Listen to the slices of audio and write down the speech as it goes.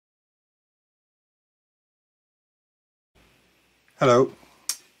Hello.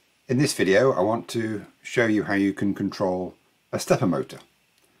 In this video I want to show you how you can control a stepper motor.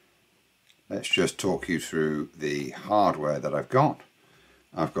 Let's just talk you through the hardware that I've got.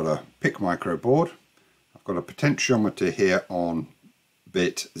 I've got a PIC micro board. I've got a potentiometer here on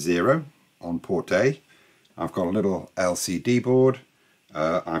bit 0 on port A. I've got a little LCD board.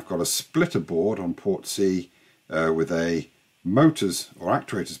 I've got a splitter board on port C with a motors or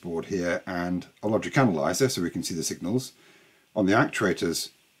actuators board here and a logic analyzer so we can see the signals. On the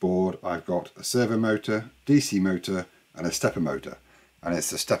actuators board I've got a servo motor, DC motor and a stepper motor, and it's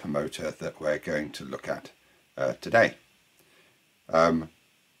the stepper motor that we're going to look at today.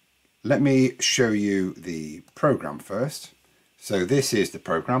 Let me show you the program first. So this is the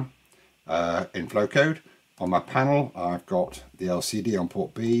program in Flowcode. On my panel I've got the LCD on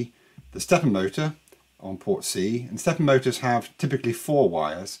port B, the stepper motor on port C, and stepper motors have typically 4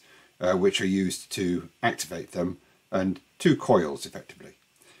 wires which are used to activate them, and 2 coils effectively.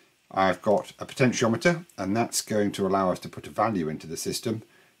 I've got a potentiometer, and that's going to allow us to put a value into the system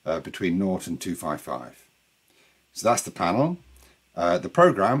between 0 and 255. So that's the panel. The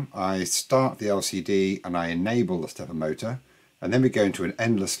program, I start the LCD and I enable the stepper motor, and then we go into an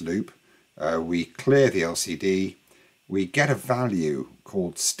endless loop. We clear the LCD, we get a value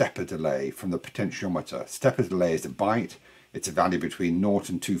called stepper delay from the potentiometer. Stepper delay is a byte. It's a value between 0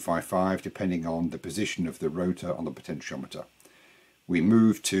 and 255 depending on the position of the rotor on the potentiometer. We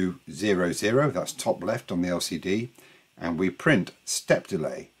move to 0, 0, that's top left on the LCD, and we print step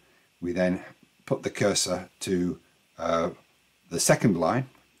delay. We then put the cursor to the second line,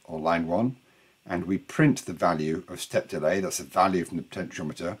 or line 1, and we print the value of step delay. That's a value from the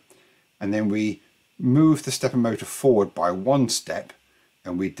potentiometer, and then we move the stepper motor forward by 1 step,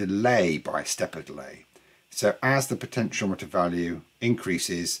 and we delay by stepper delay. So as the potentiometer value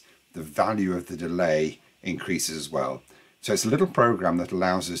increases, the value of the delay increases as well. So it's a little program that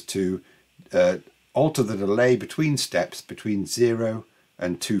allows us to alter the delay between steps between 0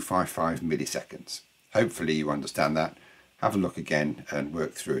 and 255 milliseconds. Hopefully you understand that. Have a look again and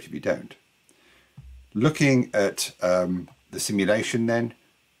work through it if you don't. Looking at the simulation then,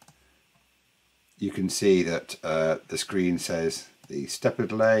 you can see that the screen says the stepper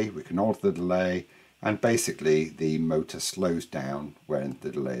delay. We can alter the delay, and basically the motor slows down when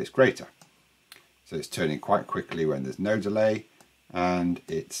the delay is greater. So it's turning quite quickly when there's no delay, and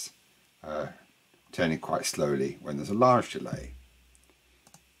it's turning quite slowly when there's a large delay.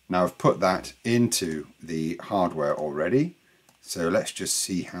 Now I've put that into the hardware already, so let's just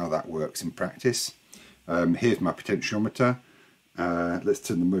see how that works in practice. Here's my potentiometer. Let's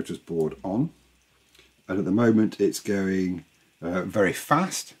turn the motors board on, and at the moment it's going very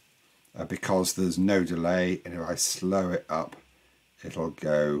fast because there's no delay, and if I slow it up it'll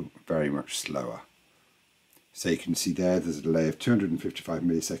go very much slower. So you can see there's a delay of 255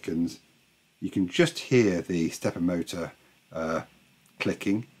 milliseconds. You can just hear the stepper motor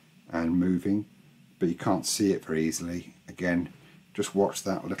clicking and moving, but you can't see it very easily. Again, just watch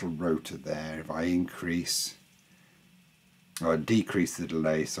that little rotor there. If I increase or decrease the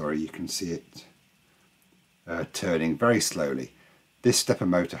delay, sorry, you can see it turning very slowly. This stepper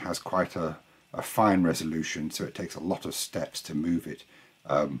motor has quite a fine resolution, so it takes a lot of steps to move it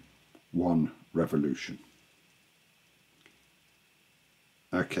 1 revolution.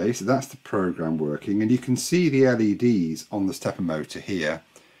 Okay, so that's the program working, and you can see the LEDs on the stepper motor here.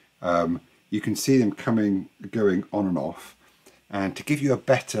 You can see them going on and off, and to give you a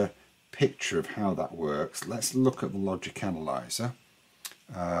better picture of how that works, let's look at the logic analyzer.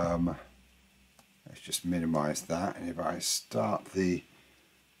 Let's just minimize that, and if I start the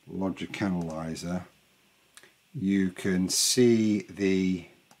logic analyzer, you can see the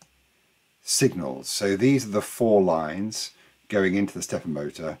signals. So these are the 4 lines going into the stepper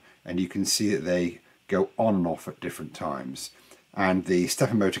motor, and you can see that they go on and off at different times. And the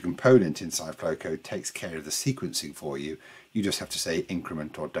stepper motor component inside Flowcode takes care of the sequencing for you. You just have to say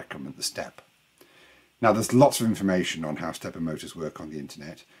increment or decrement the step. Now there's lots of information on how stepper motors work on the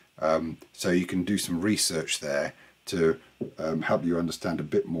internet, so you can do some research there to help you understand a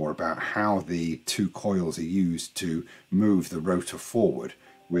bit more about how the 2 coils are used to move the rotor forward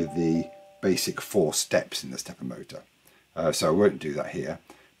with the basic 4 steps in the stepper motor. So I won't do that here,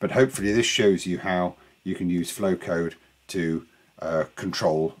 but hopefully this shows you how you can use Flowcode to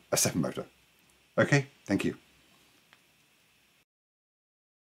control a stepper motor. Okay, thank you.